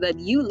itself so that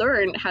you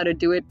learn how to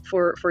do it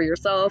for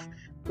yourself.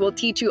 We'll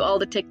teach you all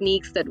the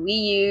techniques that we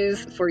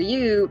use for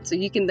you, so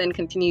you can then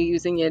continue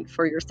using it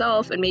for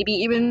yourself, and maybe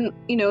even,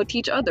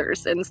 teach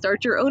others and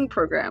start your own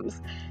programs.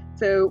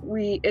 So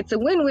it's a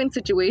win-win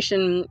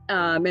situation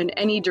in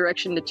any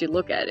direction that you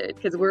look at it,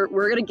 because we're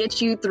going to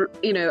get you through,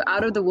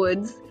 out of the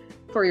woods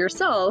for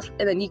yourself,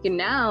 and then you can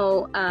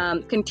now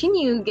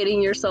continue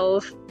getting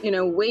yourself,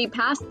 way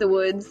past the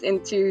woods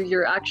into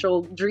your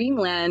actual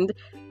dreamland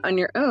on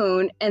your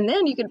own. And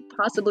then you could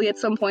possibly at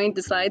some point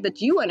decide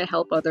that you want to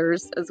help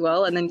others as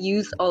well, and then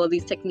use all of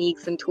these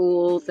techniques and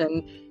tools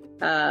and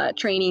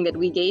training that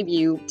we gave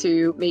you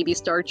to maybe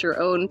start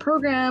your own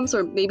programs,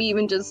 or maybe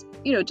even just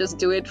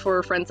do it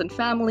for friends and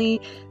family.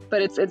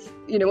 But it's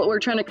what we're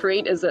trying to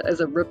create is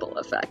a ripple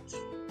effect.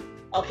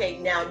 Okay,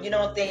 now,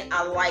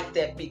 I like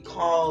that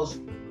because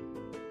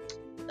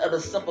of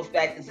the simple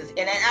fact is this,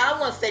 and I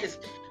don't want to say this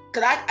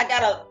because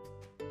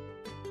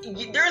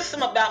there's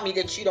some about me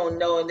that you don't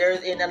know,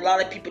 and a lot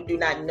of people do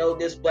not know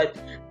this, but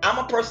I'm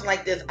a person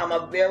like this. I'm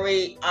a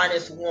very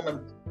honest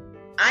woman.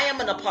 I am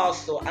an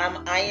apostle.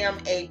 I am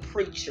a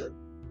preacher,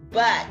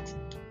 but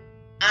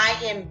I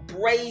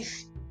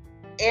embrace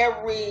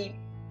every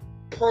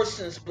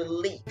person's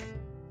belief,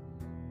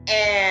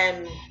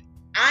 and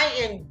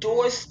I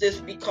endorse this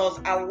because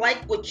I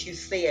like what you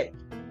said.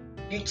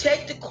 You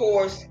take the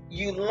course,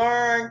 you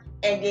learn,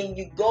 and then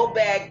you go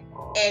back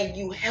and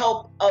you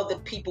help other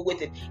people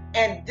with it.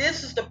 And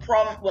this is the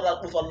problem with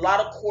a lot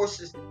of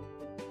courses.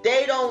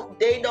 They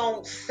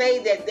don't say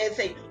that. They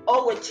say,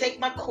 "Oh, well, take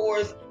my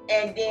course,"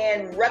 and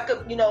then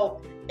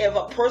if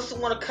a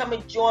person want to come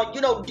and join,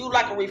 do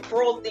like a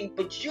referral thing.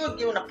 But you're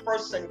giving a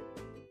person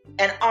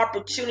an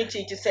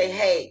opportunity to say,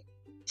 "Hey,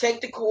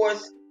 take the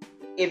course.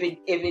 If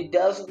it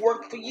does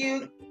work for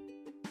you,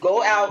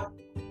 go out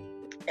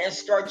and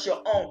start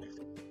your own."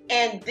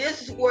 And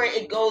this is where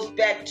it goes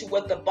back to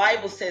what the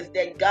Bible says,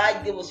 that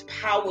God gives us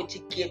power to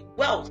get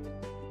wealth.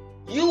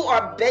 You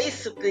are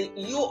basically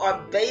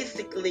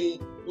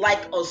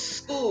like a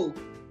school,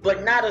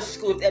 but not a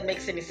school, if that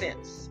makes any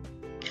sense.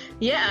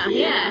 Yeah.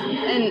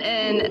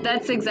 And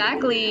that's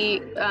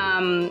exactly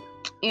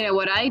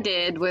what I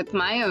did with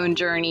my own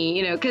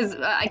journey, because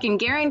I can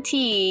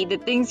guarantee the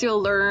things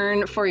you'll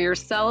learn for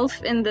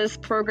yourself in this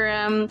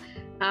program,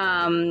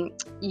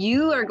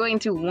 you are going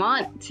to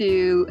want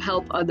to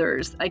help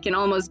others. I can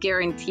almost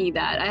guarantee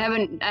that. I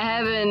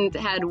haven't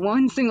had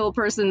one single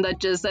person that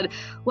just said,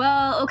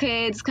 "Well,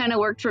 okay, it's kind of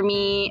worked for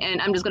me,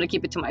 and I'm just going to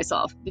keep it to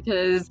myself."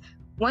 Because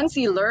once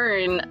you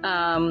learn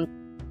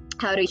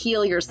how to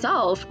heal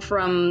yourself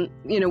from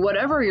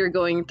whatever you're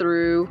going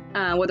through,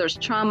 whether it's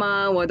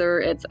trauma,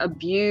 whether it's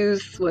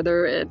abuse,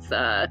 whether it's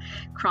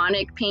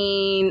chronic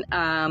pain,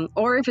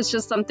 or if it's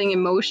just something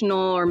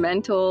emotional or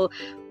mental,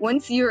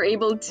 once you're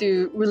able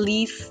to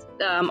release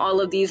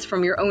all of these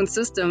from your own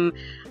system,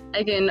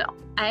 I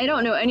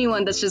don't know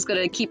anyone that's just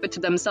going to keep it to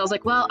themselves,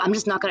 like, "Well, I'm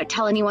just not going to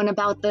tell anyone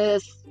about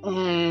this,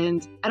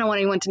 and I don't want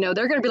anyone to know."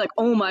 They're going to be like,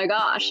 "Oh my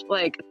gosh,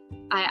 like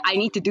I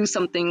need to do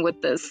something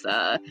with this."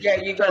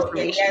 Yeah, you go.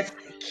 And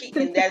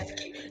that's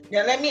key.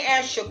 Now, let me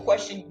ask you a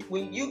question.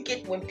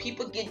 When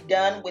people get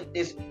done with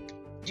this,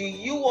 do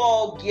you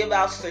all give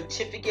out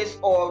certificates,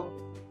 or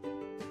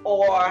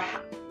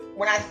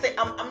when I say,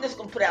 I'm just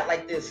going to put it out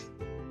like this,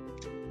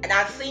 and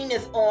I've seen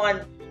this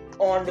on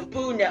the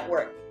Food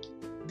Network.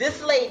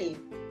 This lady,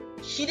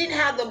 she didn't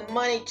have the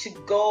money to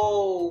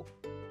go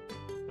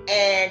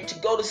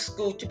to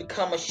school to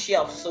become a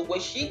chef. So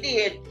what she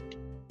did,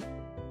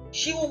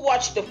 she would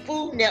watch the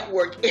Food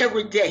Network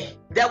every day.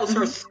 That was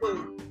her school.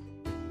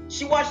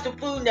 She watched the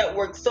Food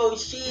Network. So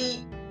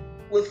she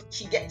put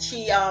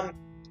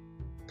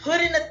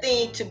in a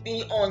thing to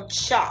be on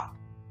CHOP.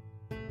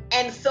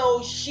 And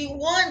so she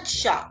won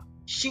CHOP.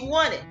 She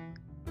won it.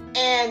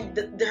 And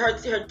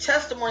her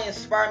testimony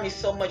inspired me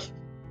so much.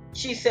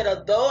 She said,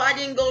 "Although I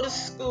didn't go to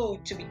school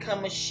to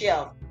become a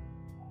chef,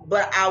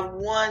 but I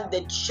won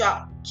the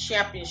CHOP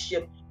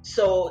championship.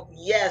 So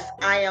yes,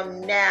 I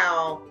am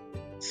now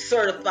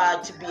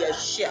certified to be a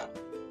chef."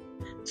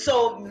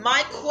 So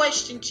my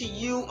question to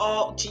you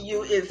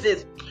is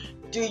this: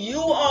 do you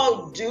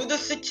all do the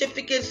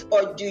certificates,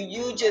 or do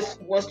you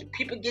just, once the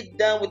people get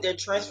done with their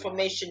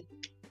transformation,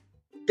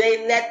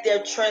 they let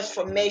their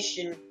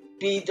transformation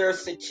be their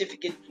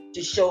certificate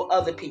to show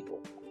other people?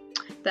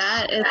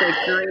 That is a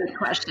great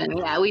question.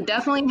 Yeah, we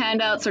definitely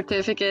hand out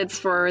certificates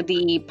for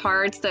the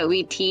parts that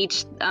we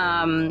teach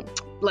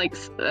like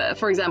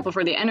for example,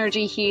 for the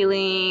energy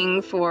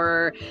healing,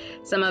 for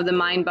some of the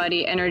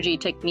mind-body energy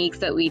techniques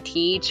that we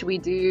teach, we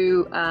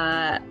do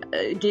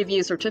give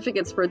you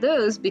certificates for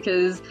those,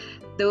 because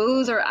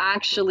those are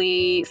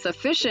actually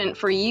sufficient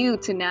for you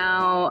to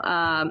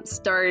now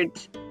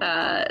start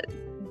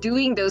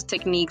doing those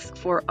techniques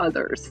for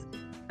others.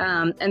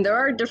 And there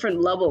are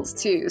different levels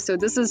too. So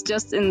this is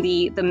just in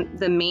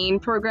the main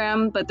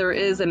program, but there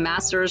is a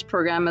master's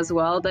program as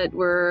well that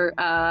we're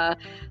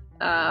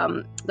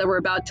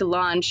about to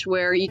launch,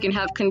 where you can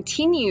have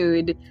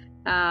continued.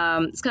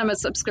 It's kind of a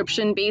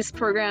subscription-based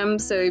program.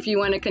 So if you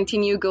want to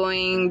continue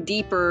going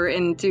deeper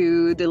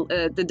into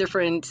the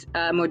different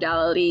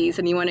modalities,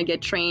 and you want to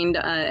get trained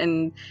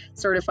and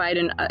certified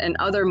in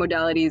other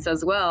modalities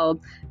as well,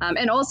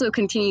 and also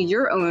continue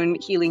your own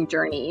healing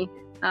journey,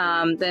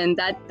 then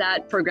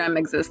that program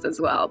exists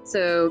as well.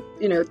 So,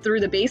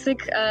 through the basic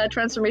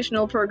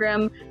transformational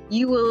program,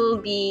 you will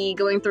be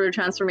going through a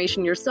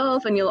transformation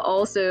yourself, and you'll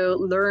also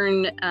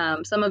learn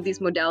some of these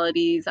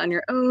modalities on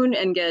your own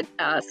and get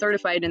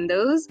certified in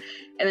those.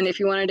 And then if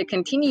you wanted to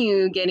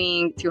continue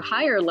getting to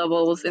higher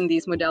levels in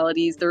these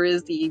modalities, there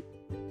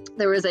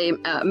is a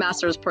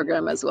master's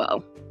program as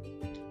well.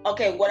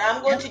 Okay, what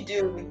I'm going to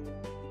do,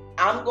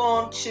 I'm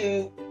gonna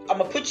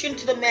put you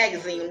into the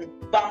magazine,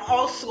 but I'm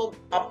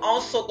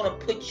also gonna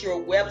put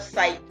your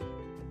website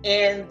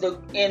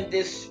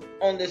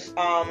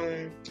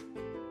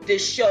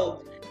this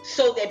show,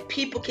 so that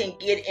people can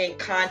get in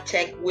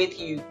contact with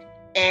you,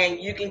 and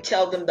you can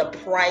tell them the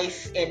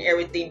price and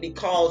everything.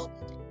 Because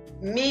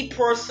me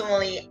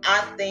personally,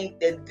 I think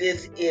that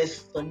this is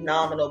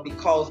phenomenal,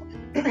 because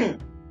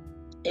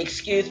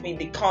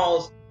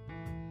because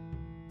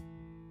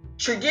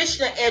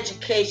traditional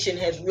education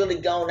has really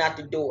gone out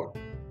the door.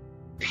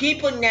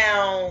 People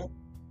now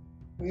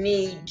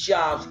need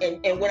jobs.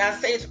 And when I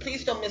say this,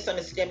 please don't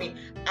misunderstand me.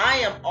 I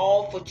am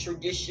all for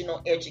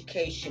traditional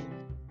education,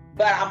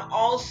 but I'm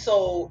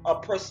also a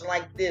person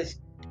like this.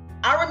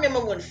 I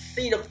remember when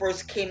CETA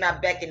first came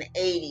out back in the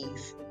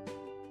 80s,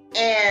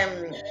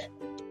 and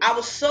I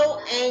was so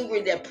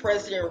angry that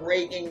President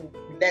Reagan,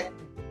 that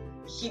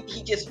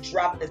he just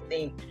dropped the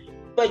thing.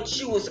 But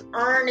you was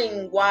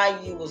earning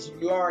while you was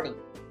learning.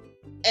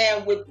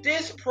 And with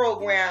this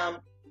program,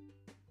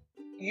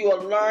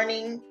 you're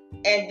learning,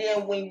 and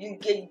then when you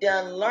get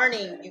done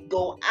learning, you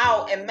go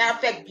out. And matter of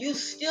fact, you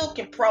still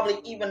can probably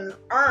even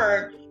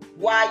earn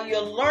while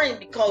you're learning,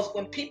 because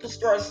when people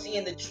start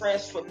seeing the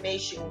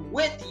transformation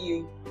with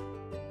you,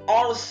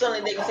 all of a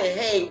sudden they can say,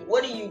 hey,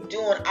 what are you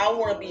doing? I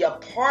want to be a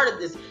part of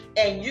this.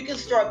 And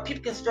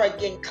people can start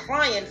getting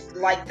clients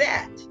like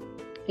that.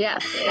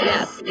 Yes,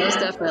 most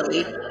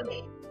definitely.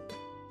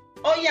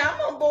 Oh yeah, I'm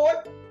on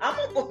board. I'm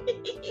on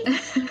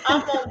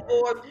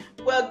board.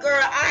 Well,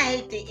 girl, I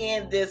hate to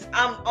end this.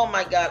 Oh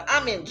my God,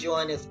 I'm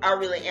enjoying this. I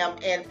really am.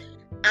 And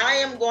I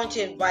am going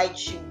to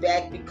invite you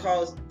back,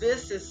 because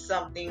this is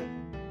something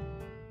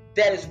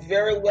that is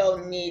very well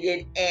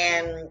needed.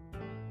 And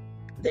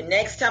the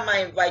next time I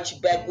invite you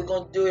back, we're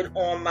going to do it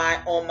on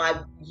my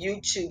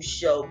YouTube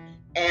show.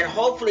 And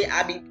hopefully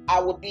I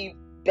will be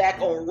back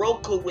on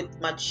Roku with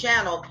my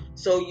channel,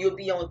 so you'll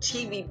be on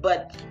TV.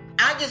 But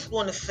I just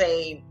want to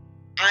say,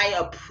 I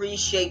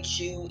appreciate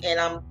you,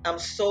 and I'm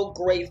so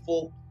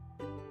grateful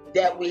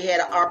that we had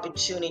an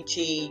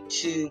opportunity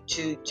to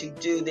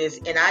do this.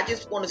 And I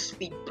just want to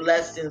speak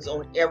blessings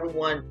on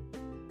everyone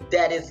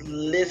that is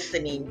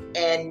listening.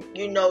 And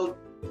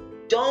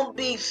don't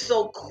be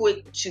so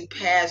quick to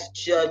pass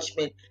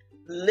judgment.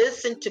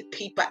 Listen to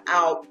people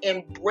out.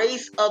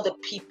 Embrace other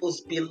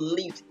people's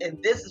beliefs.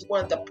 And this is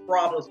one of the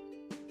problems.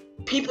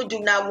 People do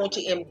not want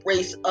to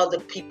embrace other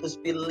people's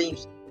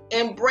beliefs.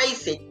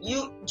 Embrace it.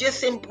 You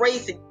just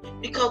embrace it,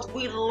 because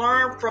we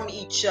learn from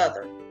each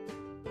other.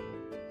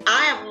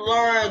 I have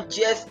learned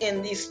just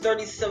in these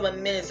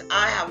 37 minutes,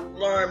 I have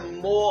learned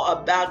more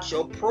about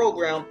your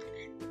program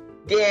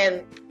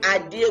than I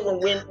did when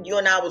you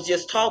and I was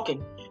just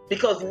talking,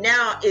 because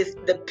now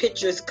the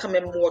picture is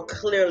coming more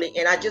clearly.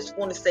 And I just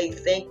want to say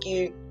thank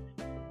you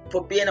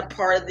for being a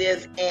part of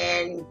this,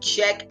 and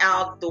check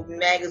out the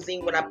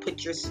magazine when I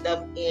put your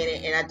stuff in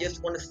it. And I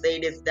just want to say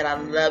this, that I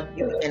love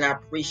you and I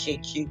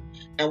appreciate you.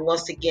 And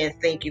once again,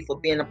 thank you for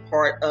being a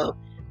part of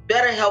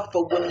Better Help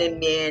for Women and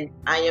Men.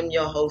 I am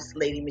your host,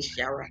 Lady Miss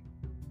Shara.